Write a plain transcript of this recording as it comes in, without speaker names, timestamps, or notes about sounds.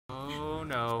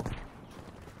no.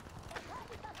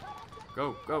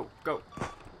 Go, go, go.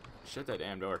 Shut that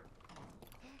damn door.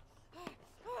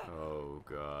 Oh,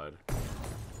 God.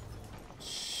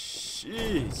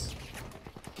 Jeez.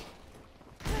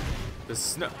 The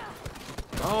snow.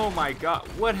 Oh, my God.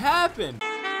 What happened?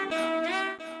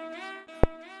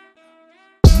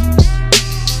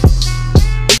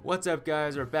 What's up,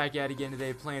 guys? We're back at it again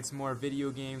today playing some more video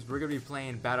games. We're going to be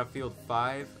playing Battlefield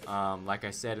 5. Like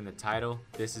I said in the title,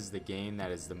 this is the game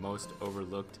that is the most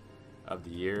overlooked of the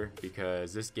year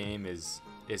because this game is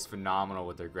phenomenal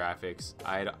with their graphics.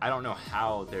 I don't know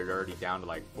how they're already down to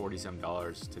like $40-some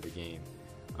to the game.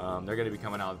 They're going to be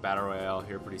coming out with Battle Royale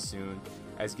here pretty soon.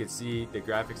 As you can see, the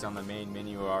graphics on the main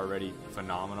menu are already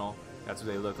phenomenal. That's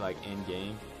what they look like in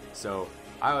game. So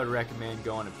I would recommend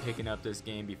going and picking up this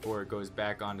game before it goes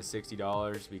back on to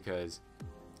 $60 because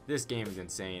this game is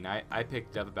insane. I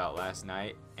picked it up about last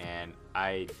night and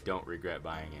I don't regret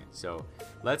buying it. So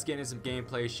let's get into some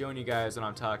gameplay, showing you guys what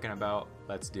I'm talking about.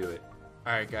 Let's do it.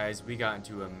 Alright guys, we got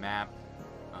into a map.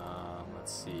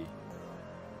 Let's see.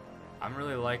 I'm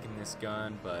really liking this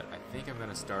gun, but I think I'm going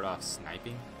to start off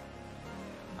sniping.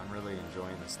 I'm really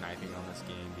enjoying the sniping on this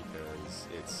game because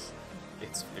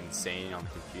it's insane on the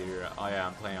computer. Oh yeah,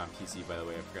 I'm playing on PC, by the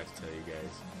way. I forgot to tell you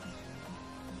guys.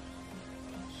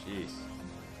 Jeez.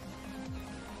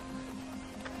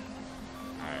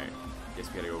 Alright, guess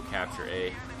we gotta go capture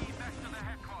A.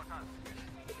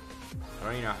 I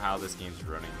don't even know how this game's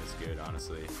running this good,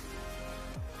 honestly.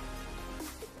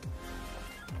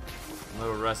 I'm a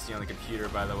little rusty on the computer,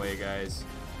 by the way, guys.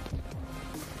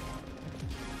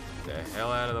 Get the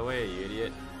hell out of the way, you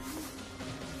idiot.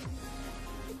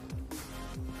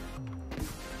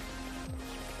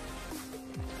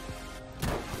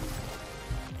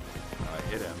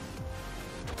 Hit him.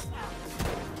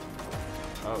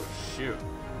 Oh shoot.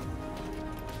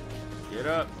 Get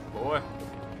up, boy.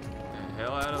 Get the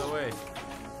hell out of the way.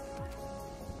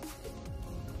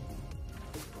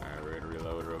 Alright, we're gonna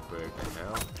reload real quick. The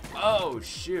hell? Oh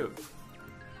shoot.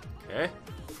 Okay.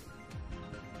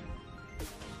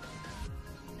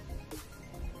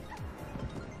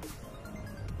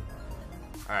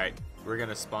 Alright, we're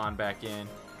gonna spawn back in.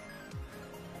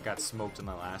 Got smoked in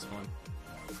the last one.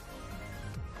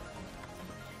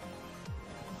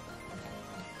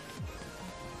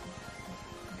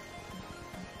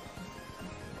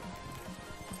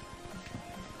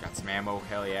 Got some ammo,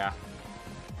 hell yeah.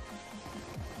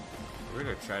 We're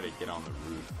gonna try to get on the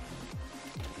roof.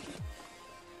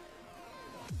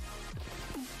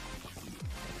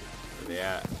 Where they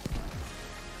at?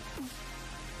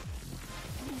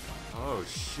 Oh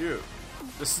shoot.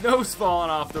 The snow's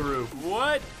falling off the roof.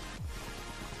 What?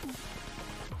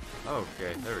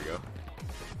 Okay, there we go.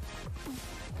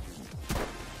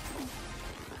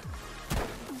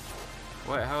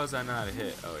 What? How is that not a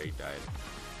hit? Oh, he died.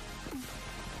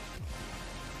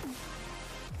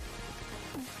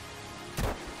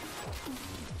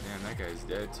 Damn, that guy's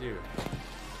dead too.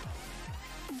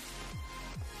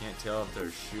 Can't tell if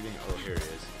they're shooting. Oh, here he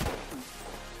is.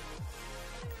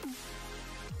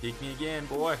 Peek me again,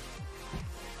 boy.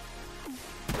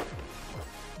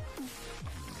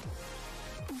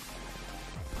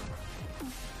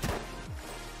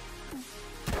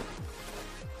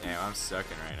 Damn, I'm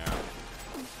sucking right now.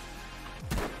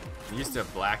 I used to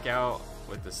black out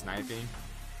with the sniping.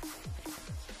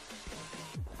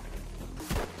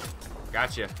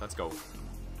 Gotcha. Let's go.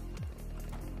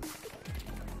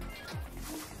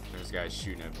 There's guys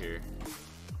shooting up here.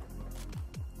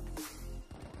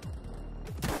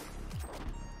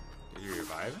 Did you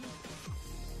revive him?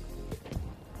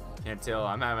 Can't tell.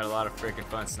 I'm having a lot of freaking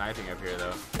fun sniping up here,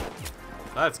 though.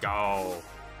 Let's go.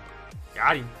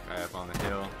 Got him. Guy up on the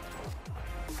hill.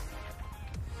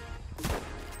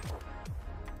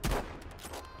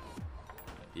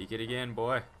 Peek it again,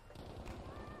 boy.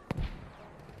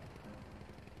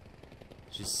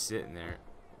 Just sitting there.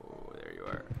 Oh, there you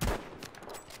are.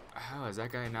 How is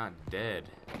that guy not dead?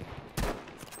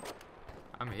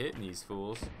 I'm hitting these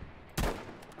fools.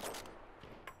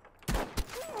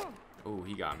 Oh,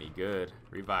 he got me good.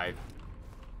 Revive.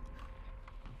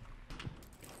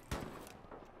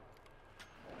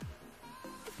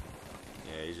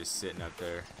 Yeah, he's just sitting up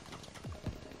there.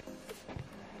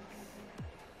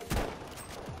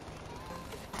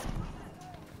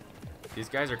 These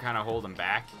guys are kind of holding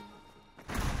back.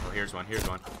 Oh, here's one. Here's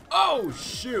one. Oh,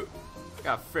 shoot.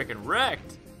 Got freaking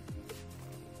wrecked.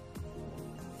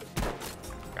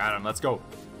 Got him. Let's go.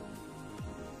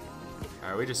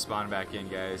 Alright, we just spawned back in,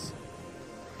 guys.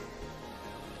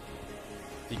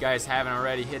 If you guys haven't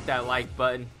already, hit that like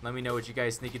button. Let me know what you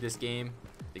guys think of this game.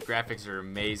 The graphics are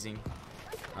amazing.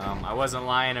 I wasn't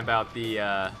lying about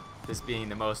the this being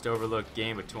the most overlooked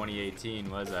game of 2018,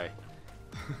 was I?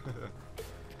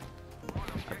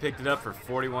 I picked it up for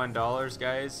 $41,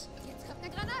 guys,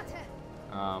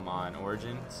 on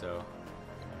Origin, so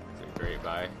it's a great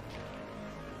buy.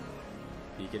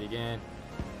 Peek it again.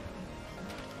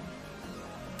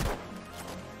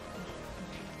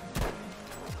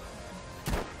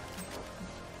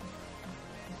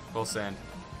 Full send.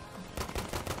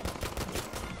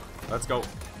 Let's go.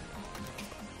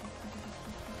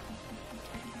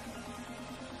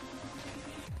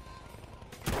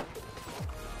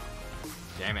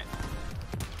 Damn it.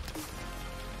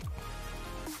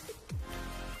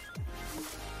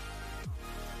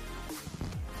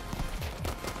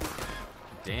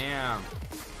 Damn.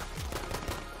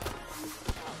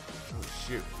 Oh,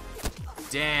 shoot.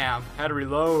 Damn. Had to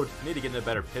reload. Need to get a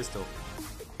better pistol.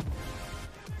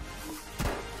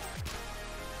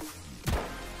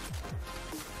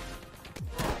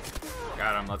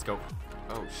 Got him. Let's go.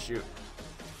 Oh, shoot.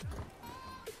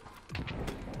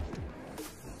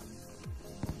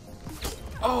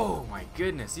 Oh, my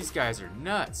goodness. These guys are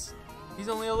nuts. He's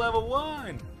only a level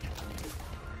 1.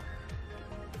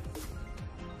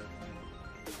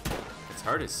 It's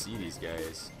hard to see these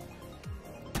guys.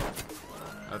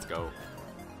 Let's go.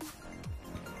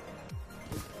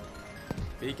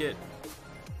 Peek it.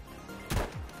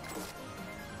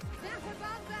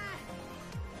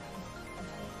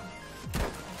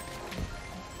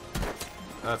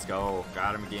 Let's go.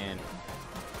 Got him again.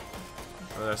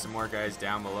 Oh, there's some more guys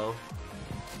down below.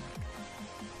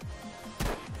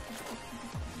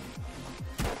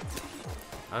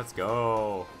 Let's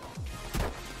go.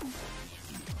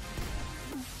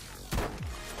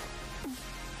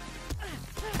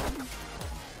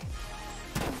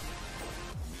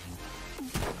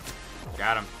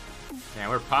 Got him. Man,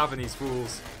 we're popping these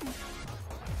fools.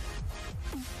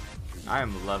 I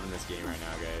am loving this game right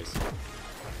now, guys.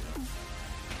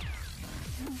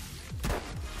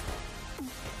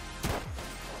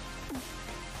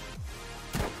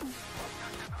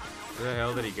 Where the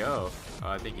hell did he go? Oh,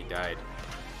 I think he died.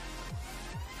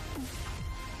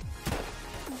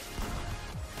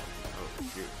 Oh,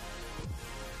 shoot.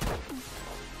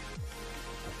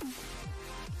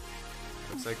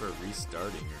 Looks like we're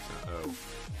restarting or something. Oh.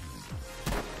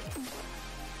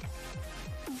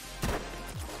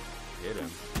 Hit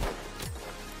him.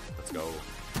 Let's go.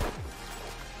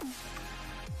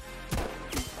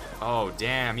 Oh,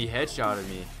 damn. He headshotted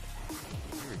me.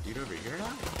 Is there a dude over here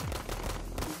now?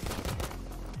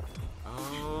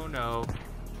 Oh, no.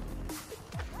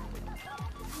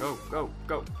 Go, go,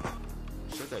 go.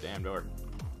 Shut that damn door.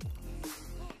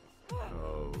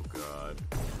 Oh, God.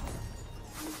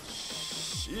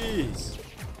 Jeez.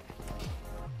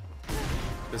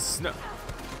 The snow.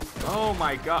 Oh,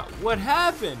 my God. What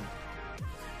happened?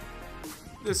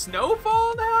 The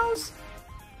snowfall in the house?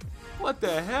 What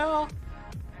the hell?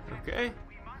 Okay.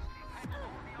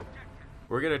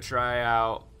 We're going to try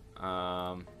out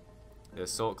the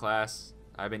assault class.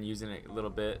 I've been using it a little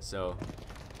bit, so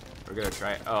we're gonna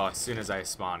try it. Oh, as soon as I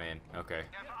spawn in. Okay.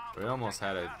 We almost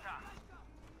had a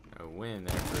win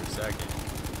there for a second.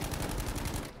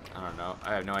 I don't know.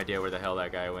 I have no idea where the hell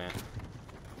that guy went.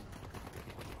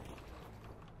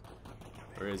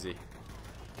 Where is he?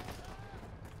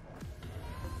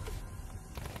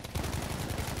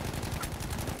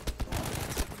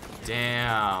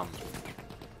 Damn.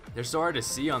 They're so hard to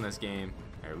see on this game.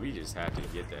 Alright, we just have to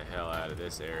get the hell out of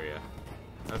this area.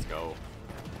 Let's go.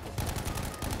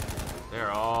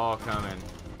 They're all coming.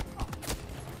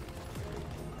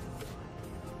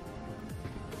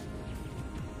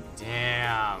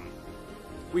 Damn.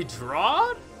 We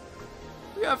drawed?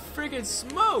 We got freaking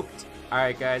smoked.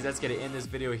 Alright guys, that's going to end this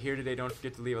video here today. Don't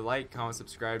forget to leave a like, comment,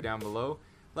 subscribe down below.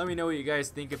 Let me know what you guys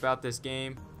think about this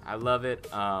game. I love it.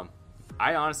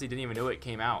 I honestly didn't even know it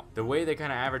came out. The way they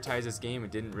kind of advertised this game,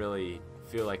 it didn't really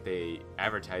feel like they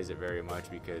advertised it very much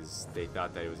because they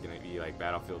thought that it was going to be like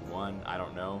Battlefield 1. I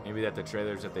don't know. Maybe that the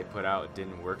trailers that they put out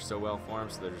didn't work so well for them,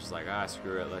 so they're just like, ah,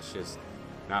 screw it, let's just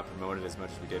not promote it as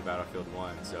much as we did Battlefield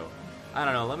 1. So, I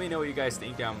don't know. Let me know what you guys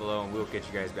think down below, and we'll get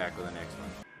you guys back with the next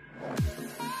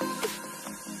one.